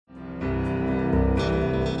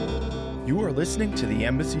You are listening to the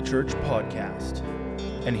Embassy Church podcast,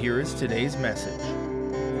 and here is today's message.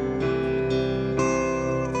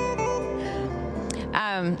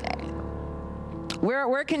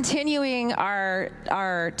 We're continuing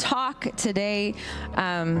our talk today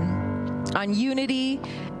on unity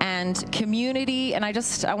and community, and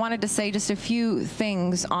I wanted to say just a few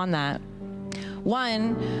things on that.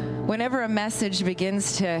 One, whenever a message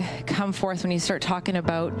begins to come forth, when you start talking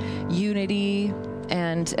about unity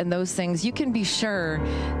and those things, you can be sure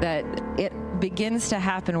that it begins to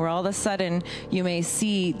happen where all of a sudden you may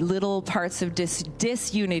see little parts of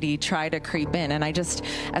disunity try to creep in. And I just,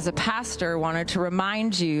 as a pastor, wanted to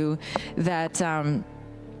remind you that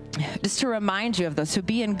just to remind you of those, to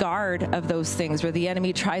be in guard of those things where the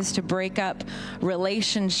enemy tries to break up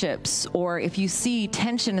relationships, or if you see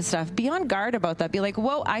tension and stuff, be on guard about that. Be like,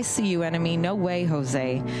 whoa, I see you, enemy. No way,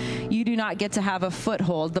 Jose. You do not get to have a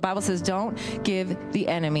foothold. The Bible says don't give the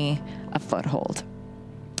enemy a foothold.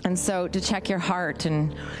 And so to check your heart.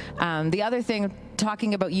 And the other thing,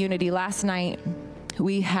 talking about unity, last night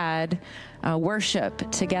we had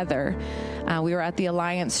worship together. We were at the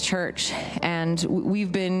Alliance Church, and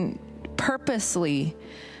we've been purposely,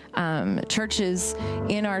 churches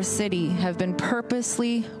in our city have been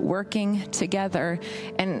purposely working together.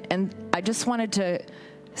 And I just wanted to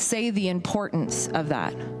say the importance of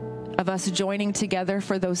that, of us joining together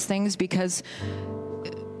for those things, because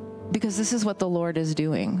this is what the Lord is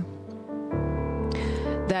doing.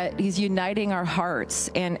 That he's uniting our hearts,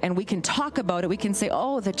 and we can talk about it. We can say,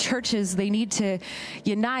 oh, the churches, they need to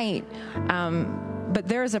unite. But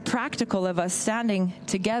there is a practical of us standing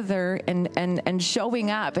together and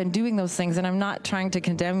showing up and doing those things. And I'm not trying to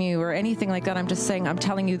condemn you or anything like that. I'm just saying, I'm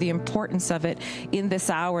telling you the importance of it in this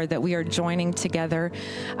hour, that we are joining together.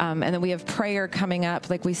 And then we have prayer coming up.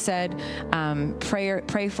 Like we said,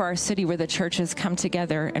 pray for our city where the churches come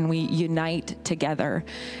together and we unite together.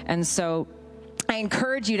 And so I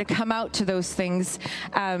encourage you to come out to those things.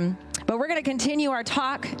 But we're going to continue our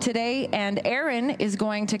talk today, and Aaron is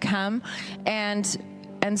going to come and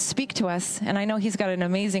speak to us. And I know he's got an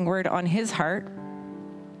amazing word on his heart.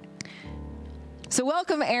 So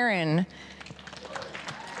welcome, Aaron.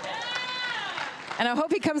 And I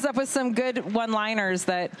hope he comes up with some good one-liners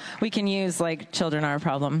that we can use, like children are a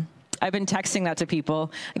problem. I've been texting that to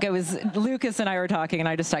people. Like, it was Lucas and I were talking, and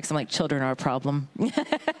I just texted him, like, children are a problem.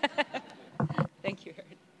 Thank you, Aaron.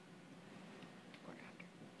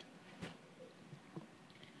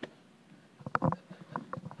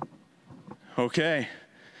 Okay.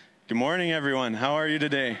 Good morning, everyone. How are you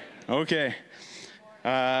today? Okay.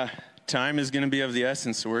 Time is going to be of the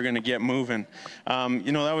essence, so we're going to get moving.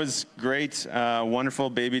 That was great, wonderful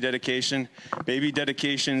baby dedication. Baby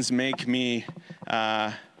dedications make me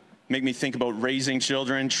think about raising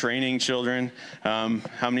children, training children. How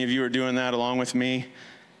many of you are doing that along with me?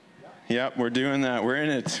 Yep, we're doing that. We're in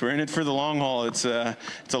it. We're in it for the long haul. It's a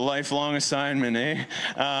lifelong assignment, eh?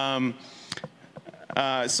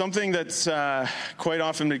 Something that's quite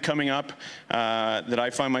often been coming up that I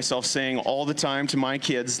find myself saying all the time to my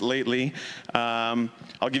kids lately.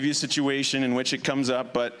 I'll give you a situation in which it comes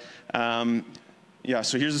up, but so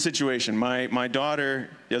here's the situation. My daughter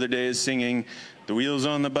the other day is singing, "The wheels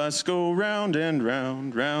on the bus go round and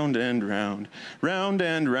round, round and round, round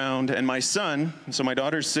and round." And my son, so my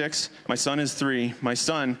daughter's 6, my son is 3, my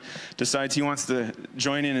son decides he wants to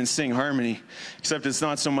join in and sing harmony, except it's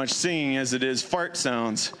not so much singing as it is fart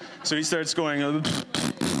sounds. So he starts going,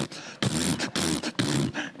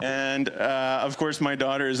 and of course my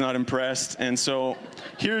daughter is not impressed. And so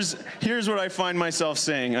here's what I find myself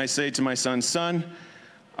saying. I say to my son, "Son,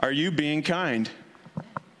 are you being kind?"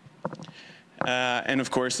 And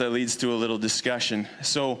of course, that leads to a little discussion.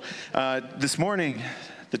 So this morning,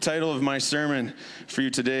 the title of my sermon for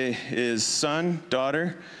you today is, "Son,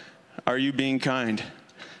 Daughter, Are You Being Kind?"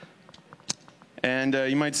 And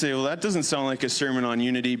you might say, well, that doesn't sound like a sermon on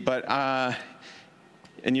unity, but,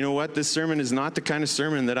 and you know what? This sermon is not the kind of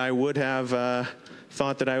sermon that I would have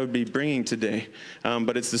thought that I would be bringing today.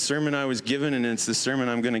 But it's the sermon I was given, and it's the sermon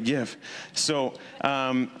I'm going to give. So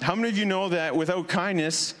how many of you know that without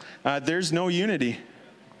kindness, there's no unity?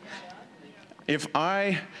 If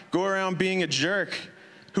I go around being a jerk,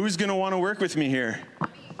 who's going to want to work with me here?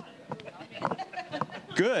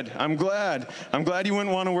 Good. I'm glad. You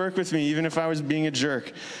wouldn't want to work with me, even if I was being a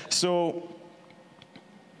jerk. So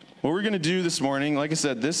what we're going to do this morning, like I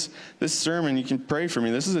said, this sermon, you can pray for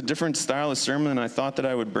me. This is a different style of sermon than I thought that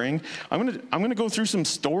I would bring. I'm going to go through some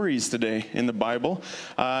stories today in the Bible.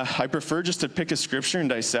 I prefer just to pick a scripture and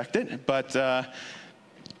dissect it, but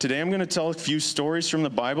today I'm going to tell a few stories from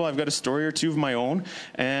the Bible. I've got a story or two of my own,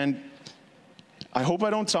 and I hope I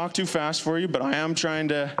don't talk too fast for you, but I'm going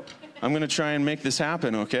to try and make this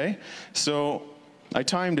happen, okay? So I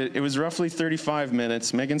timed it. It was roughly 35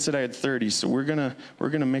 minutes. Megan said I had 30, so we're gonna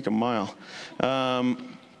make a mile.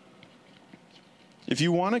 If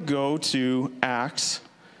you want to go to Acts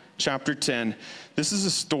chapter 10, this is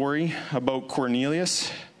a story about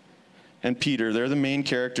Cornelius and Peter. They're the main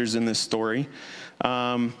characters in this story.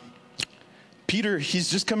 Peter, he's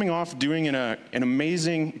just coming off doing an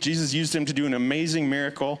amazing, Jesus used him to do an amazing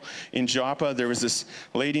miracle in Joppa. There was this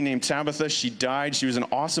lady named Tabitha. She died. She was an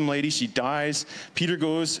awesome lady. She dies. Peter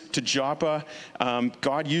goes to Joppa.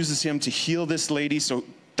 God uses him to heal this lady. So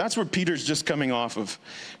that's where Peter's just coming off of.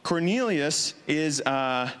 Cornelius is,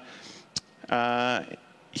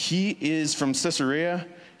 he is from Caesarea.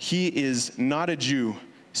 He is not a Jew.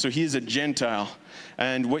 So he is a Gentile.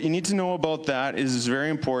 And what you need to know about that is very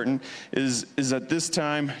important, is at this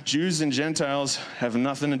time, Jews and Gentiles have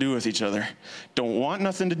nothing to do with each other. Don't want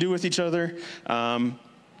nothing to do with each other.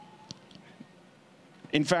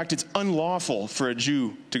 In fact, it's unlawful for a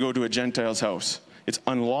Jew to go to a Gentile's house. It's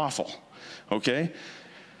unlawful, okay,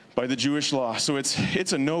 by the Jewish law. So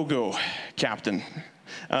it's a no-go, Captain.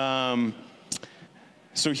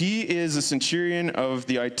 So he is a centurion of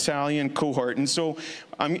the Italian cohort. And so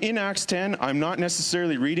I'm in Acts 10. I'm not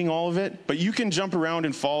necessarily reading all of it, but you can jump around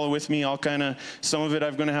and follow with me. Some of it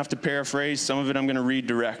I'm going to have to paraphrase. Some of it I'm going to read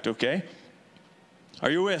direct, okay?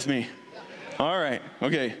 Are you with me? All right,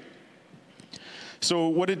 okay. So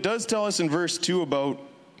what it does tell us in verse 2 about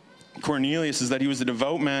Cornelius is that he was a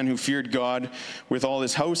devout man who feared God with all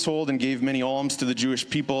his household and gave many alms to the Jewish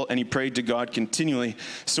people, and he prayed to God continually.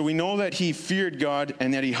 So we know that he feared God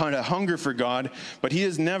and that he had a hunger for God, but he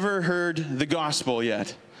has never heard the gospel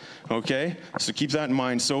yet. Okay? So keep that in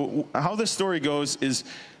mind. So how this story goes is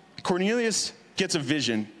Cornelius gets a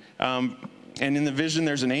vision. And in the vision,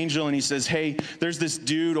 there's an angel, and he says, hey, there's this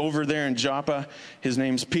dude over there in Joppa. His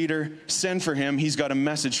name's Peter. Send for him. He's got a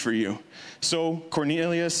message for you. So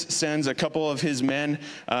Cornelius sends a couple of his men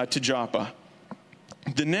to Joppa.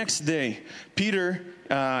 The next day, Peter,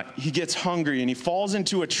 he gets hungry, and he falls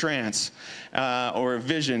into a trance or a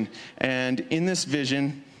vision. And in this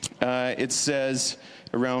vision, it says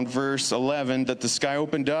around verse 11 that the sky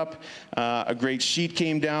opened up, a great sheet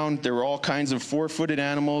came down. There were all kinds of four-footed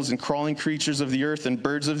animals and crawling creatures of the earth and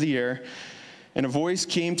birds of the air. And a voice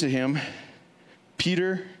came to him,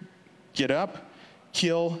 Peter, get up,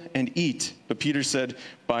 kill, and eat. But Peter said,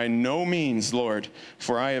 by no means, Lord,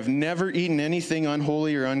 for I have never eaten anything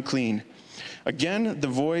unholy or unclean. Again, the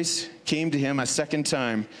voice came to him a second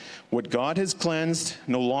time. What God has cleansed,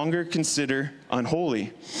 no longer consider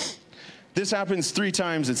unholy. This happens 3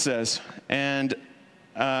 times, it says. And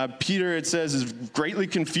Peter, it says, is greatly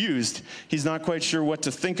confused. He's not quite sure what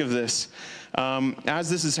to think of this. As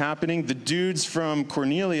this is happening, the dudes from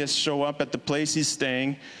Cornelius show up at the place he's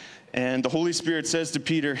staying. And the Holy Spirit says to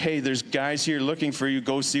Peter, hey, there's guys here looking for you.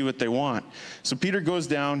 Go see what they want. So Peter goes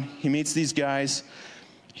down. He meets these guys.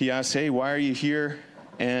 He asks, hey, why are you here?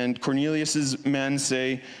 And Cornelius's men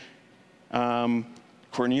say,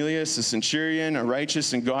 Cornelius, a centurion, a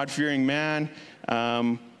righteous and God-fearing man,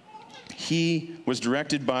 he was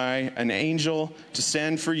directed by an angel to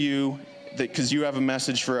send for you because you have a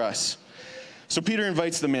message for us. So Peter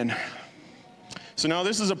invites them in. So now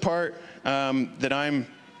this is a part that I'm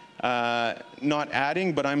not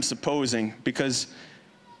adding, but I'm supposing, because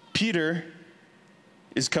Peter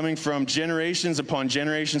is coming from generations upon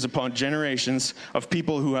generations upon generations of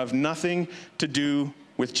people who have nothing to do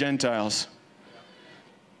with Gentiles.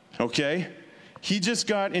 Okay? He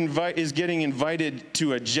just is getting invited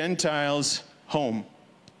to a Gentile's home.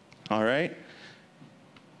 All right?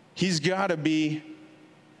 He's got to be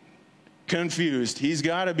confused. He's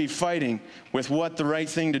got to be fighting with what the right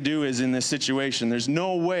thing to do is in this situation. There's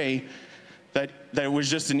no way that it was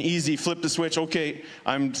just an easy flip the switch, okay,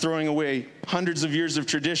 I'm throwing away hundreds of years of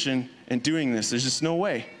tradition and doing this. There's just no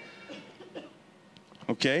way.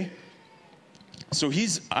 Okay? So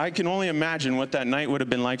I can only imagine what that night would have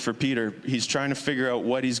been like for Peter. He's trying to figure out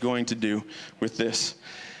what he's going to do with this.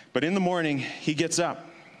 But in the morning, he gets up.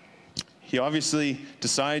 He obviously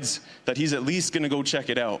decides that he's at least going to go check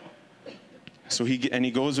it out. So he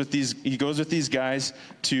goes with these guys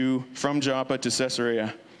from Joppa to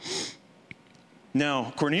Caesarea.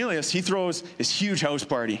 Now, Cornelius, he throws this huge house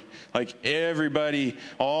party. Like everybody,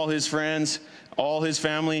 all his friends, all his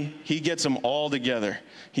family, he gets them all together.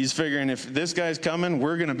 He's figuring if this guy's coming,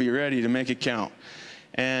 we're going to be ready to make it count.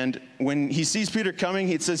 And when he sees Peter coming,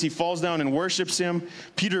 it says he falls down and worships him.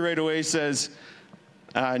 Peter right away says,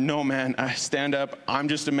 no, man, stand up. I'm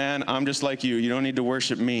just a man. I'm just like you. You don't need to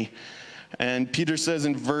worship me. And Peter says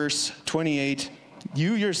in verse 28,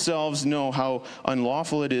 You yourselves know how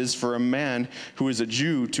unlawful it is for a man who is a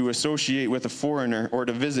Jew to associate with a foreigner or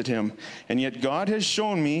to visit him. And yet God has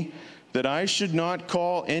shown me that I should not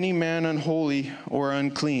call any man unholy or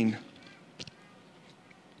unclean.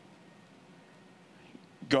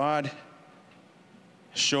 God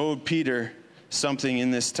showed Peter something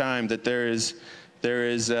in this time, that there's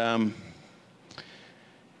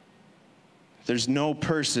no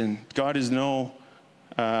person. God is no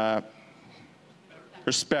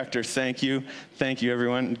respecter. Thank you,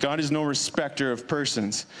 everyone. God is no respecter of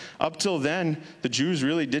persons. Up till then, the Jews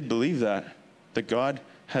really did believe that God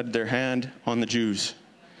had their hand on the Jews.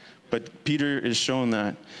 But Peter is shown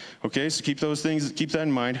that. Okay, so keep that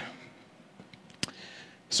in mind.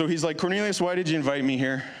 So he's like, Cornelius, why did you invite me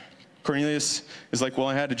here? Cornelius is like, well,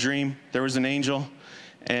 I had a dream. There was an angel,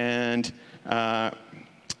 and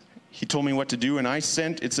he told me what to do, and I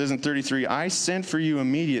sent, it says in 33, I sent for you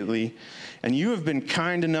immediately, and you have been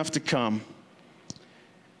kind enough to come.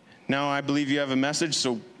 Now I believe you have a message,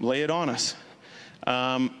 so lay it on us.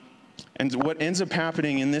 And what ends up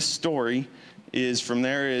happening in this story is, from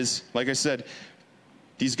there is, like I said,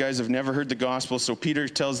 these guys have never heard the gospel, so Peter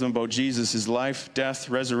tells them about Jesus, his life, death,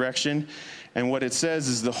 resurrection. And what it says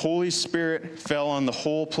is the Holy Spirit fell on the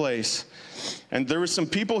whole place. And there were some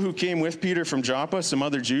people who came with Peter from Joppa, some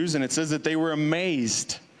other Jews, and it says that they were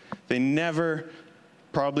amazed. They never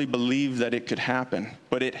probably believed that it could happen,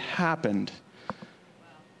 but it happened.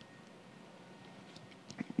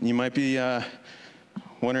 You might be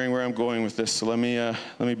wondering where I'm going with this, so let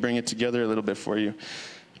me bring it together a little bit for you.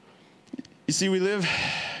 You see, we live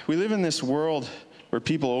in this world where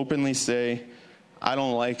people openly say, I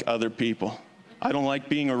don't like other people. I don't like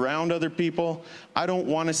being around other people. I don't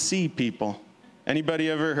want to see people. Anybody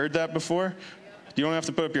ever heard that before? You don't have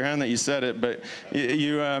to put up your hand that you said it, but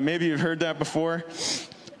you maybe you've heard that before.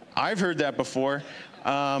 I've heard that before.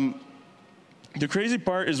 The crazy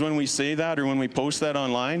part is when we say that or when we post that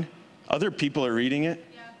online, other people are reading it.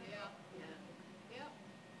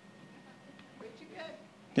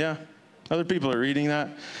 Yeah, other people are reading that.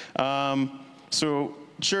 So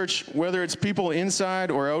church, whether it's people inside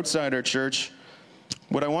or outside our church,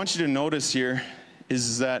 what I want you to notice here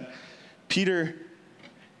is that Peter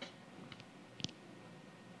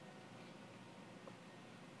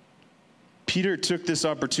took this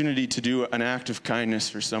opportunity to do an act of kindness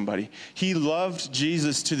for somebody. He loved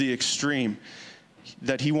Jesus to the extreme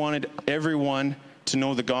that he wanted everyone to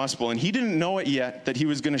know the gospel. And he didn't know it yet that he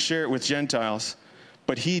was going to share it with Gentiles.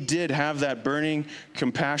 But he did have that burning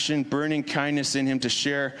compassion, burning kindness in him to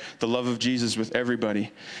share the love of Jesus with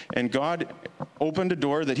everybody. And God opened a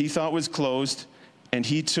door that he thought was closed, and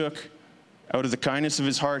he took, out of the kindness of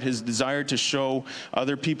his heart, his desire to show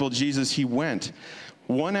other people Jesus. He went.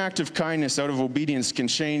 One act of kindness out of obedience can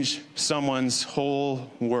change someone's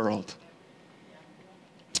whole world.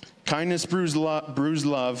 Kindness brews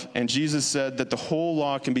love, and Jesus said that the whole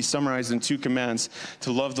law can be summarized in 2 commands: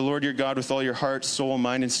 to love the Lord your God with all your heart, soul,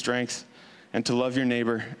 mind, and strength, and to love your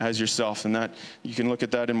neighbor as yourself. And that you can look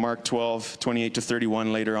at that in Mark 12, 28 to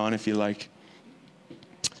 31 later on if you like.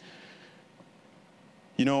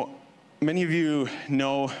 You know, many of you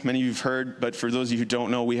know, many of you have heard, but for those of you who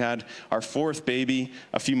don't know, we had our 4th baby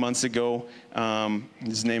a few months ago.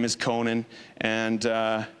 His name is Conan,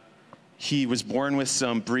 and he was born with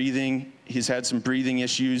some breathing. He's had some breathing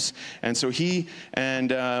issues. And so he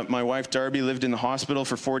and my wife, Darby, lived in the hospital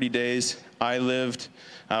for 40 days. I lived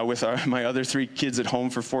with my other 3 kids at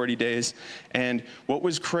home for 40 days. And what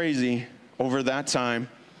was crazy over that time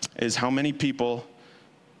is how many people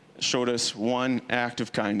showed us one act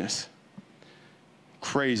of kindness.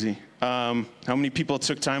 Crazy. How many people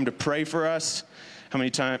took time to pray for us? How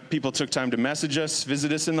many people took time to message us,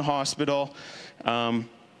 visit us in the hospital,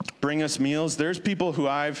 bring us meals. There's people who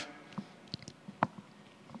I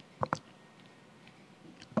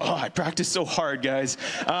practiced so hard, guys.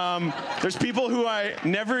 There's people who I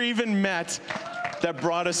never even met that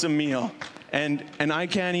brought us a meal. And I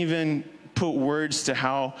can't even put words to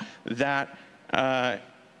how that,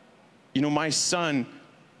 my son,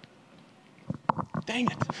 dang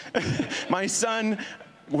it. My son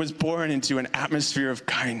was born into an atmosphere of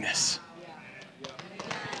kindness.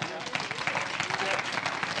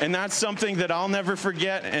 And that's something that I'll never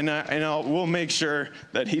forget, and we'll make sure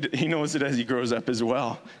that he knows it as he grows up as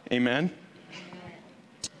well. Amen?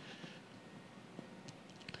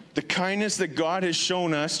 The kindness that God has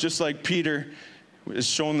shown us, just like Peter has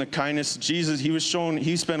shown the kindness of Jesus,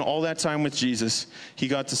 he spent all that time with Jesus. He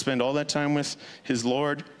got to spend all that time with his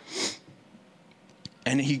Lord.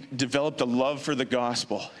 And he developed a love for the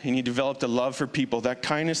gospel, and he developed a love for people. That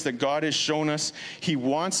kindness that God has shown us, he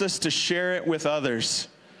wants us to share it with others.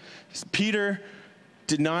 Peter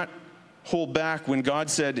did not hold back when God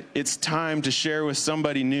said, it's time to share with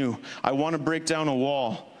somebody new. I want to break down a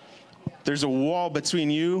wall. There's a wall between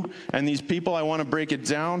you and these people. I want to break it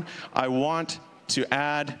down. I want to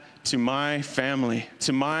add to my family,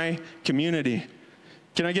 to my community.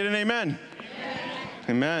 Can I get an amen?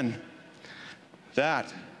 Amen.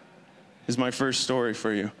 That is my first story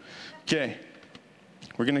for you. Okay,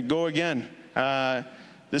 we're going to go again.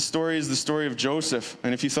 This story is the story of Joseph.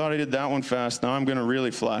 And if you thought I did that one fast, now I'm going to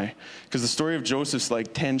really fly. Because the story of Joseph's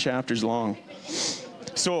like 10 chapters long.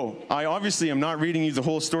 So I obviously am not reading you the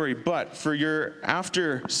whole story, but for your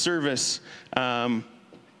after service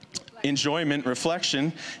enjoyment,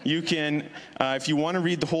 reflection, you can, if you want to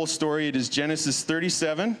read the whole story, it is Genesis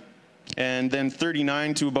 37 and then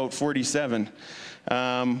 39 to about 47.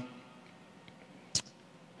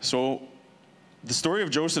 So the story of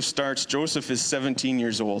Joseph starts. Joseph is 17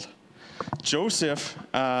 years old. Joseph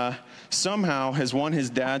somehow has won his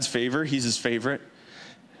dad's favor. He's his favorite.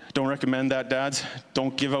 Don't recommend that, dads.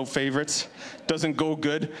 Don't give out favorites. Doesn't go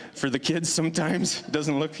good for the kids sometimes.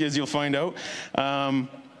 Doesn't look as you'll find out.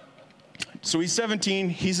 So he's 17.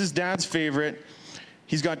 He's his dad's favorite.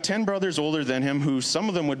 He's got 10 brothers older than him, who some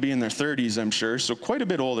of them would be in their 30s, I'm sure, so quite a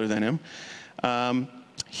bit older than him.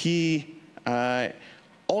 He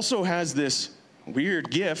also has this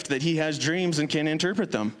weird gift that he has dreams and can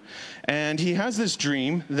interpret them. And he has this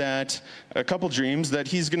dream that, a couple dreams, that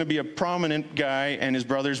he's going to be a prominent guy and his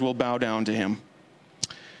brothers will bow down to him.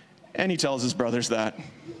 And he tells his brothers that.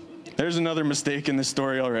 There's another mistake in this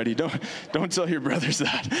story already. Don't tell your brothers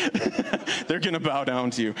that. They're going to bow down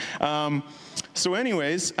to you. So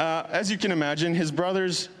anyways, as you can imagine, his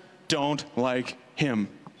brothers don't like him.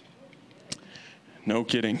 No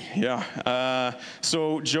kidding. Yeah.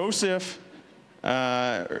 So Joseph's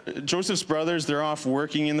brothers, they're off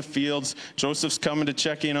working in the fields. Joseph's coming to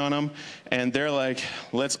check in on them, and they're like,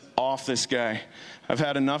 let's off this guy. I've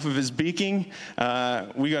had enough of his beaking.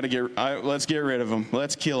 Let's get rid of him.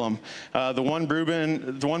 Let's kill him. The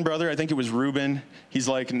one brother, I think it was Reuben, he's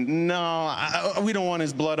like, no, we don't want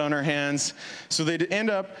his blood on our hands. So they end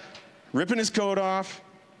up ripping his coat off,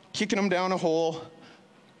 kicking him down a hole.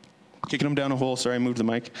 Sorry, I moved the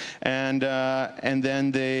mic. And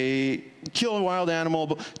then they kill a wild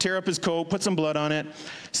animal, tear up his coat, put some blood on it.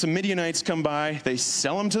 Some Midianites come by. They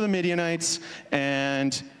sell him to the Midianites,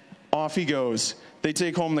 and off he goes. They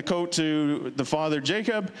take home the coat to the father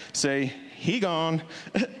Jacob, say, he gone.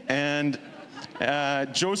 And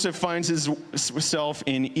Joseph finds himself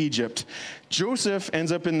in Egypt. Joseph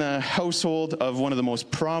ends up in the household of one of the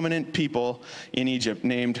most prominent people in Egypt,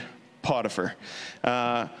 named Potiphar.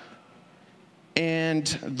 And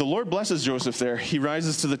the Lord blesses Joseph there. He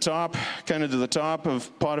rises to the top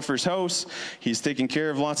of Potiphar's house. He's taking care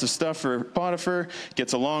of lots of stuff for Potiphar,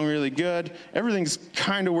 gets along really good. Everything's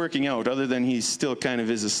kind of working out, other than he still kind of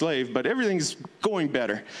is a slave, but everything's going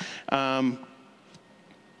better.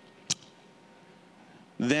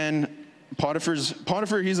 Then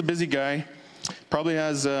Potiphar, he's a busy guy, probably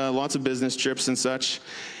has lots of business trips and such.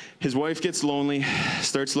 His wife gets lonely,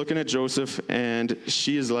 starts looking at Joseph, and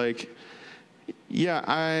she is like, yeah,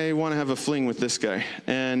 I want to have a fling with this guy.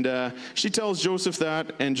 And she tells Joseph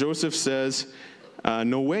that, and Joseph says,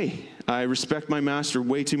 no way. I respect my master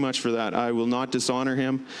way too much for that. I will not dishonor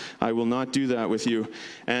him. I will not do that with you.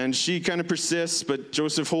 And she kind of persists, but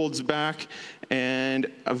Joseph holds back.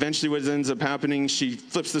 And eventually what ends up happening, she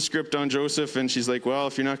flips the script on Joseph, and she's like, well,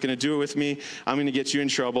 if you're not going to do it with me, I'm going to get you in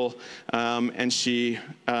trouble. And she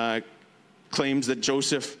claims that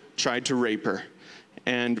Joseph tried to rape her.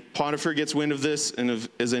 And Potiphar gets wind of this, and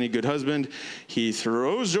as any good husband, he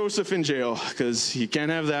throws Joseph in jail, because you can't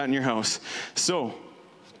have that in your house. So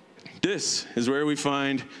this is where we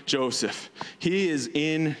find Joseph. He is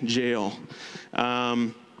in jail. I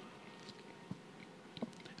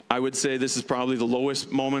would say this is probably the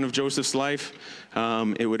lowest moment of Joseph's life.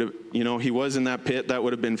 It would have, he was in that pit. That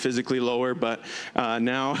would have been physically lower, but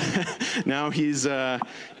now he's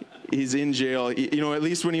in jail. At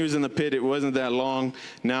least when he was in the pit, it wasn't that long.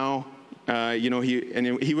 Now,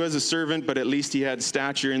 he was a servant, but at least he had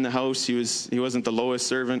stature in the house. He wasn't the lowest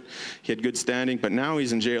servant. He had good standing, but now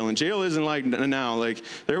he's in jail. And jail isn't like now. Like,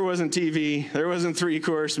 there wasn't TV. There wasn't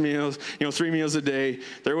 3-course meals, 3 meals a day.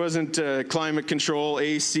 There wasn't climate control,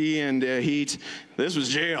 AC, and heat. This was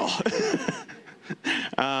jail.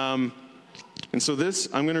 And so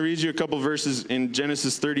I'm going to read you a couple verses in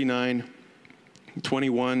Genesis 39,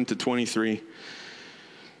 21 to 23.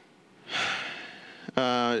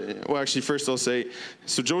 First I'll say,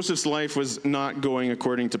 so Joseph's life was not going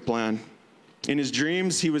according to plan. In his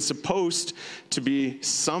dreams, he was supposed to be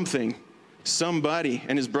something, somebody,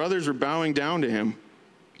 and his brothers were bowing down to him.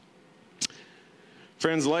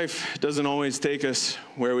 Friends, life doesn't always take us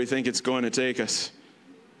where we think it's going to take us.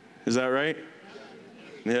 Is that right?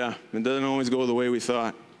 Yeah, it doesn't always go the way we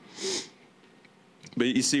thought. But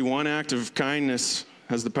you see, one act of kindness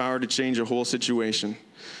has the power to change a whole situation.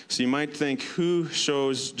 So you might think, who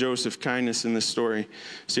shows Joseph kindness in this story?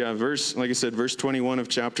 So yeah, verse 21 of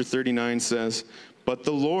chapter 39 says, "But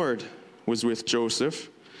the Lord was with Joseph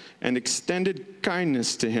and extended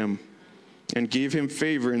kindness to him and gave him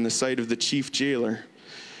favor in the sight of the chief jailer.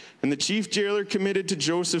 And the chief jailer committed to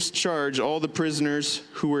Joseph's charge all the prisoners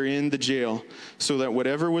who were in the jail, so that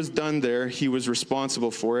whatever was done there, he was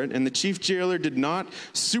responsible for it. And the chief jailer did not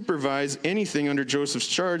supervise anything under Joseph's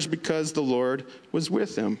charge because the Lord was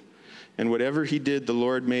with him. And whatever he did, the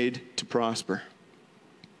Lord made to prosper."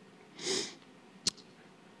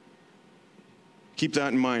 Keep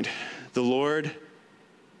that in mind. The Lord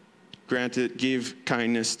gave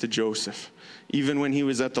kindness to Joseph, even when he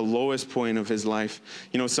was at the lowest point of his life.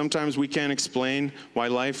 You know, sometimes we can't explain why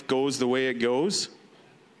life goes the way it goes.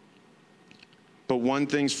 But one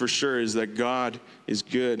thing's for sure is that God is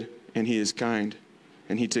good and he is kind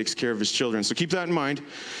and he takes care of his children. So keep that in mind.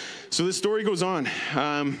 So this story goes on.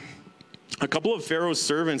 A couple of Pharaoh's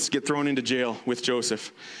servants get thrown into jail with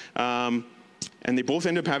Joseph. And they both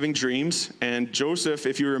end up having dreams. And Joseph,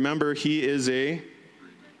 if you remember, he is a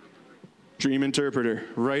dream interpreter.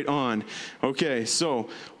 Right on. Okay, so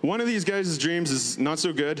one of these guys' dreams is not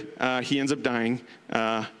so good. He ends up dying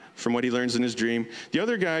from what he learns in his dream. The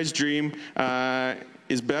other guy's dream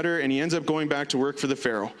is better, and he ends up going back to work for the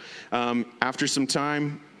Pharaoh. After some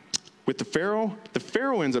time with the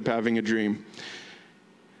Pharaoh ends up having a dream.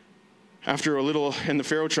 After a little, and the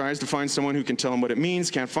Pharaoh tries to find someone who can tell him what it means,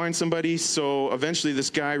 can't find somebody, so eventually this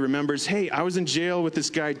guy remembers, hey, I was in jail with this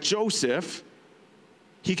guy Joseph.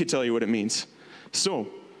 He could tell you what it means. So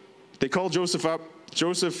they call Joseph up.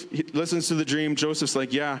 Joseph listens to the dream. Joseph's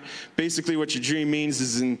like, yeah, basically what your dream means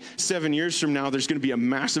is in 7 years from now, there's going to be a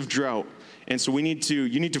massive drought. And so you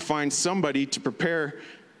need to find somebody to prepare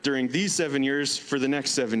during these 7 years for the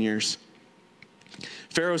next 7 years.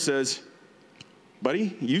 Pharaoh says,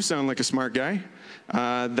 buddy, you sound like a smart guy.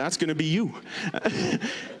 That's going to be you.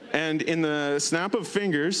 And in the snap of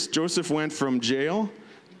fingers, Joseph went from jail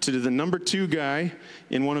to the number 2 guy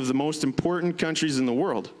in one of the most important countries in the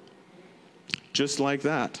world. Just like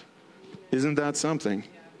that. Isn't that something?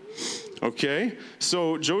 Okay,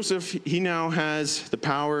 so Joseph, he now has the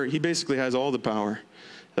power. He basically has all the power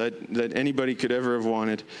that anybody could ever have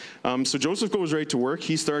wanted. So Joseph goes right to work.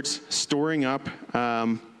 He starts storing up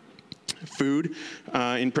food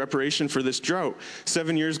in preparation for this drought.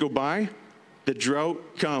 7 years go by. The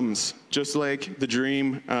drought comes, just like the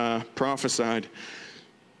dream prophesied.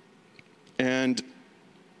 And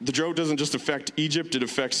the drought doesn't just affect Egypt, it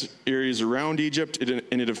affects areas around Egypt,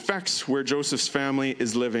 and it affects where Joseph's family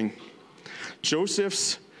is living.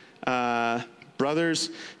 Joseph's brothers,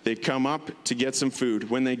 they come up to get some food.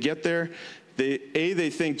 When they get there, they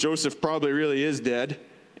think Joseph probably really is dead,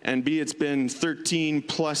 and B, it's been 13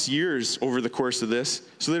 plus years over the course of this,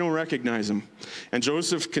 so they don't recognize him. And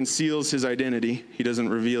Joseph conceals his identity. He doesn't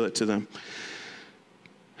reveal it to them.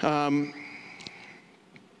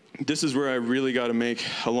 This is where I really got to make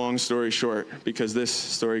a long story short, because this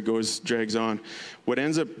story drags on. What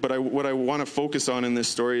I want to focus on in this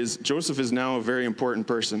story is Joseph is now a very important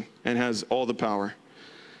person and has all the power.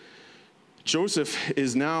 Joseph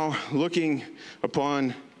is now looking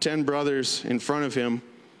upon 10 brothers in front of him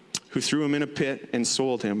who threw him in a pit and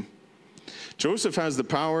sold him. Joseph has the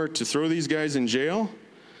power to throw these guys in jail,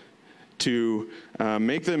 to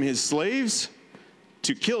make them his slaves,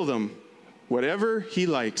 to kill them. Whatever he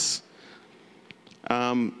likes.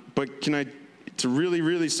 But to really,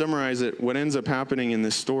 really summarize it, what ends up happening in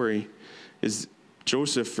this story is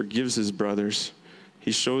Joseph forgives his brothers.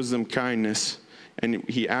 He shows them kindness, and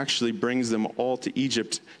he actually brings them all to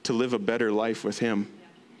Egypt to live a better life with him.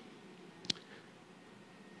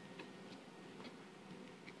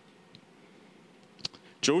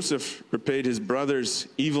 Joseph repaid his brothers'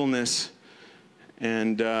 evilness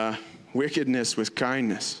and wickedness with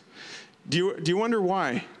kindness. Do you wonder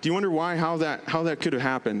why? Do you wonder how that could have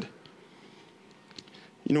happened?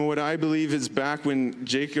 You know what I believe is back when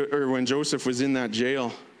Joseph was in that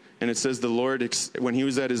jail, and it says the Lord, when he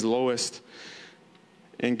was at his lowest,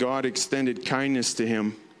 and God extended kindness to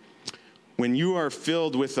him. When you are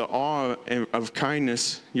filled with the awe of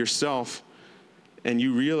kindness yourself, and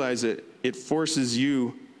you realize it forces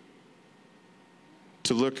you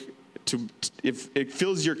if it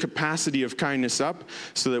fills your capacity of kindness up,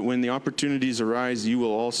 so that when the opportunities arise, you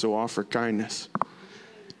will also offer kindness.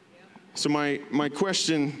 So my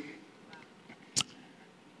question,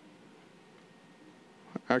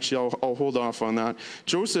 actually I'll hold off on that.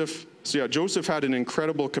 Joseph had an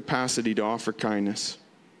incredible capacity to offer kindness.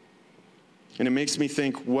 And it makes me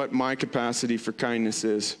think what my capacity for kindness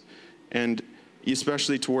is, and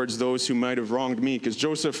especially towards those who might have wronged me, because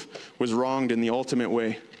Joseph was wronged in the ultimate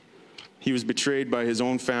way. He was betrayed by his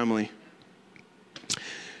own family.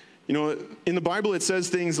 You know, in the Bible it says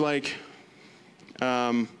things like,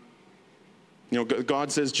 God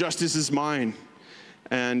says, justice is mine.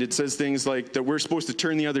 And it says things like that we're supposed to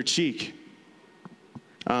turn the other cheek.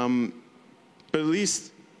 But at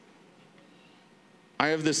least I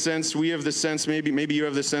have the sense, we have the sense, maybe you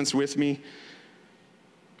have the sense with me,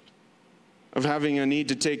 of having a need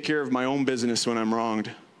to take care of my own business when I'm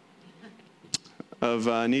wronged. Of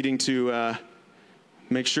needing to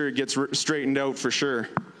make sure it gets straightened out for sure.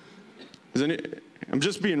 I'm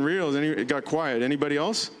just being real. It got quiet. Anybody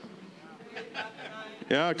else?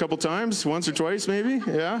 Yeah, a couple times, once or twice maybe,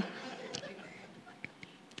 yeah.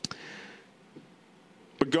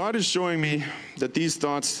 But God is showing me that these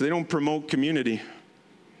thoughts, they don't promote community.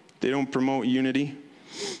 They don't promote unity.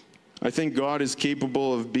 I think God is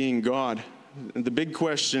capable of being God. The big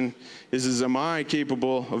question is am I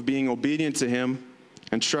capable of being obedient to Him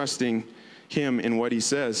and trusting Him in what He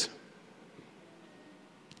says?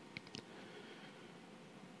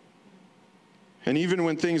 And even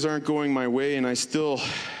when things aren't going my way, and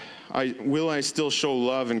will I still show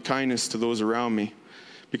love and kindness to those around me?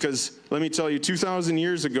 Because let me tell you, 2,000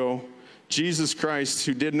 years ago, Jesus Christ,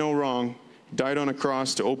 who did no wrong, died on a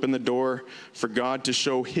cross to open the door for God to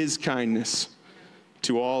show His kindness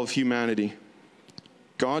to all of humanity.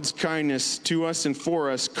 God's kindness to us and for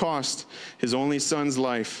us cost His only Son's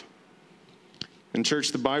life. And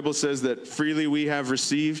church, the Bible says that freely we have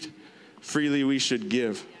received, freely we should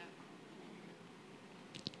give.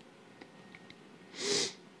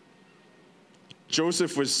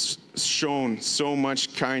 Joseph was shown so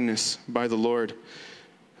much kindness by the Lord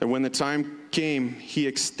that when the time came, he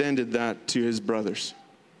extended that to his brothers.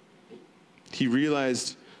 He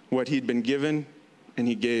realized what he'd been given, and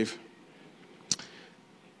he gave.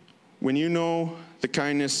 When you know the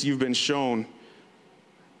kindness you've been shown,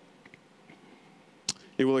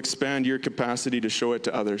 it will expand your capacity to show it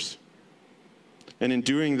to others. And in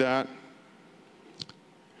doing that,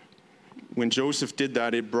 when Joseph did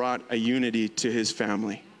that, it brought a unity to his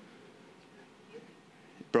family.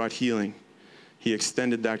 It brought healing. He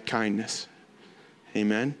extended that kindness.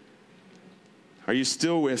 Amen? Are you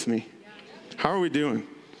still with me? How are we doing?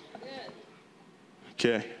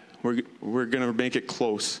 Okay, we're going to make it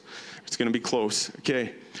close. It's going to be close.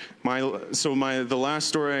 Okay, the last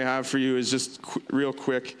story I have for you is just real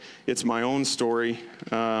quick. It's my own story.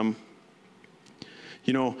 I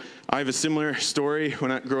have a similar story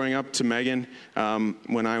growing up to Megan.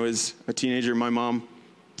 When I was a teenager, my mom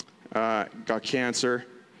got cancer,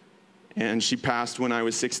 and she passed when I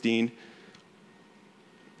was 16.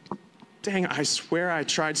 Dang, I swear I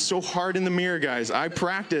tried so hard in the mirror, guys. I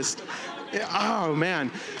practiced. Oh,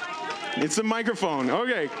 man. It's the microphone.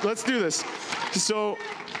 Okay, let's do this. So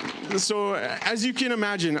as you can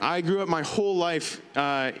imagine, I grew up my whole life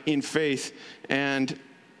in faith, and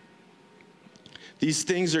these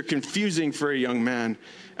things are confusing for a young man.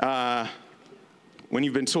 When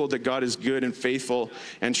you've been told that God is good and faithful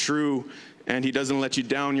and true, and He doesn't let you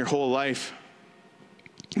down your whole life,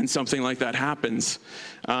 and something like that happens,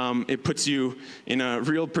 it puts you in a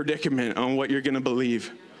real predicament on what you're going to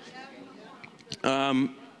believe.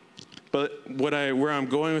 But where I'm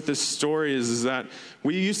going with this story is that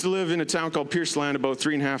we used to live in a town called Pierceland, about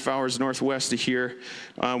 3.5 hours northwest of here.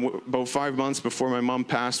 About 5 months before my mom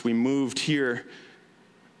passed, we moved here,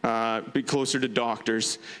 be closer to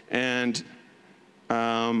doctors, and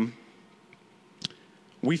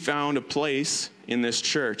we found a place in this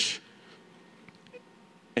church,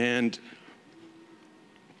 and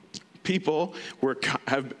people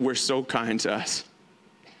were so kind to us.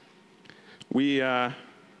 We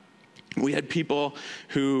had people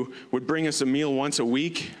who would bring us a meal once a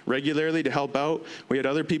week regularly to help out. We had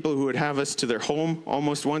other people who would have us to their home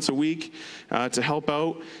almost once a week to help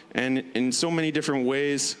out. And in so many different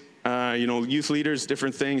ways, youth leaders,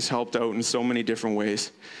 different things helped out in so many different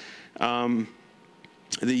ways.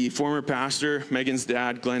 The former pastor, Megan's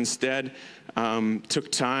dad, Glenn Stead,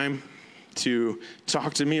 took time to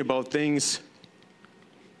talk to me about things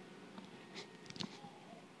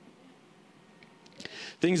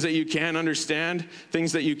that you can understand,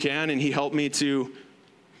 things that you can, and he helped me to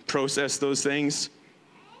process those things.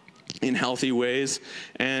 in healthy ways.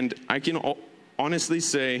 And I can honestly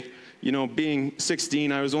say, being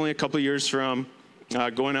 16, I was only a couple years from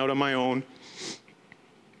going out on my own.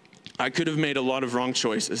 I could have made a lot of wrong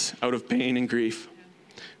choices out of pain and grief.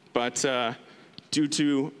 But due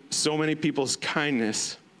to so many people's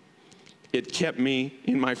kindness, it kept me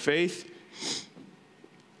in my faith.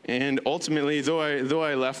 And ultimately, though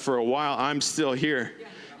I left for a while, I'm still here.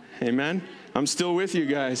 Amen? I'm still with you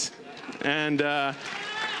guys. And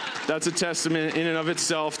that's a testament in and of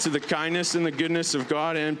itself to the kindness and the goodness of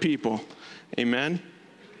God and people. Amen?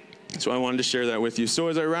 So I wanted to share that with you. So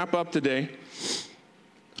as I wrap up today,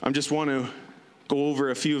 I just want to go over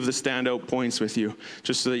a few of the standout points with you,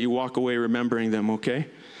 just so that you walk away remembering them, okay?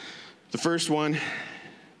 The first one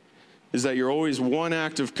is that you're always one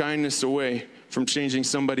act of kindness away from changing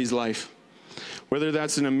somebody's life. Whether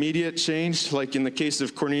that's an immediate change, like in the case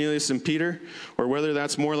of Cornelius and Peter, or whether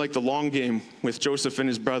that's more like the long game with Joseph and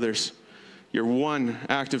his brothers, you're one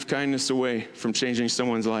act of kindness away from changing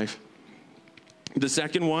someone's life. The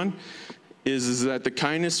second one is that the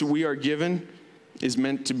kindness we are given is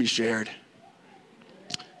meant to be shared.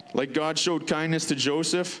 Like God showed kindness to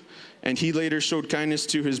Joseph, and he later showed kindness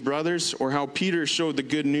to his brothers, or how Peter showed the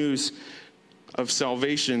good news of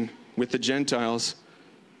salvation with the Gentiles,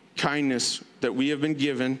 kindness that we have been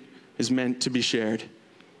given is meant to be shared.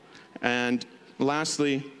 And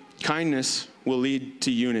lastly, kindness will lead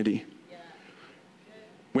to unity.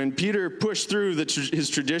 When Peter pushed through his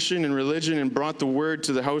tradition and religion and brought the word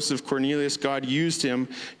to the house of Cornelius, God used him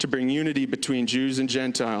to bring unity between Jews and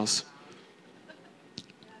Gentiles.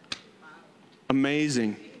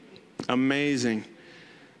 Amazing. Amazing.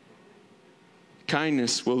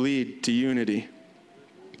 Kindness will lead to unity.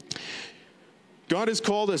 God has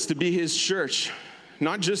called us to be his church,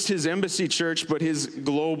 not just his embassy church, but his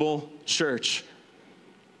global church.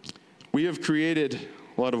 We have created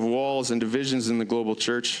a lot of walls and divisions in the global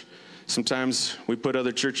church. Sometimes we put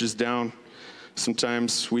other churches down.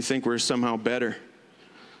 Sometimes we think we're somehow better.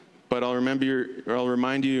 But I'll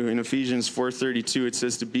remind you in Ephesians 4:32, it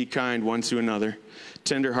says to be kind one to another,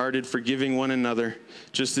 tender-hearted, forgiving one another,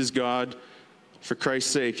 just as God, for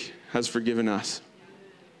Christ's sake, has forgiven us.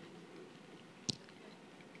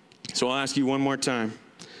 So I'll ask you one more time.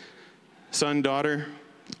 Son, daughter,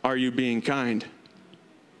 are you being kind?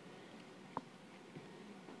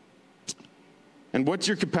 And what's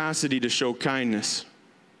your capacity to show kindness?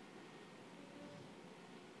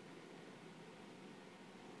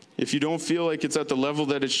 If you don't feel like it's at the level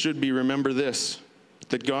that it should be, remember this,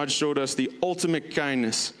 that God showed us the ultimate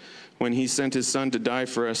kindness when he sent his son to die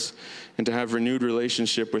for us and to have renewed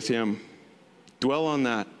relationship with him. Dwell on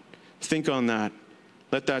that. Think on that.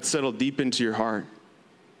 Let that settle deep into your heart.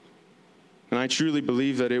 And I truly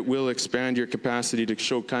believe that it will expand your capacity to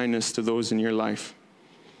show kindness to those in your life.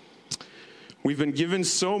 We've been given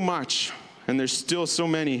so much, and there's still so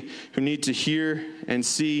many who need to hear and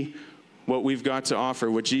see what we've got to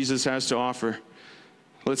offer, what Jesus has to offer.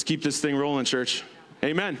 Let's keep this thing rolling, church.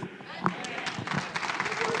 Amen.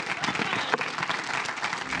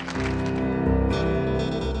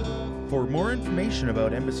 For more information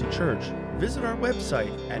about Embassy Church, visit our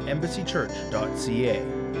website at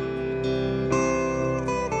embassychurch.ca.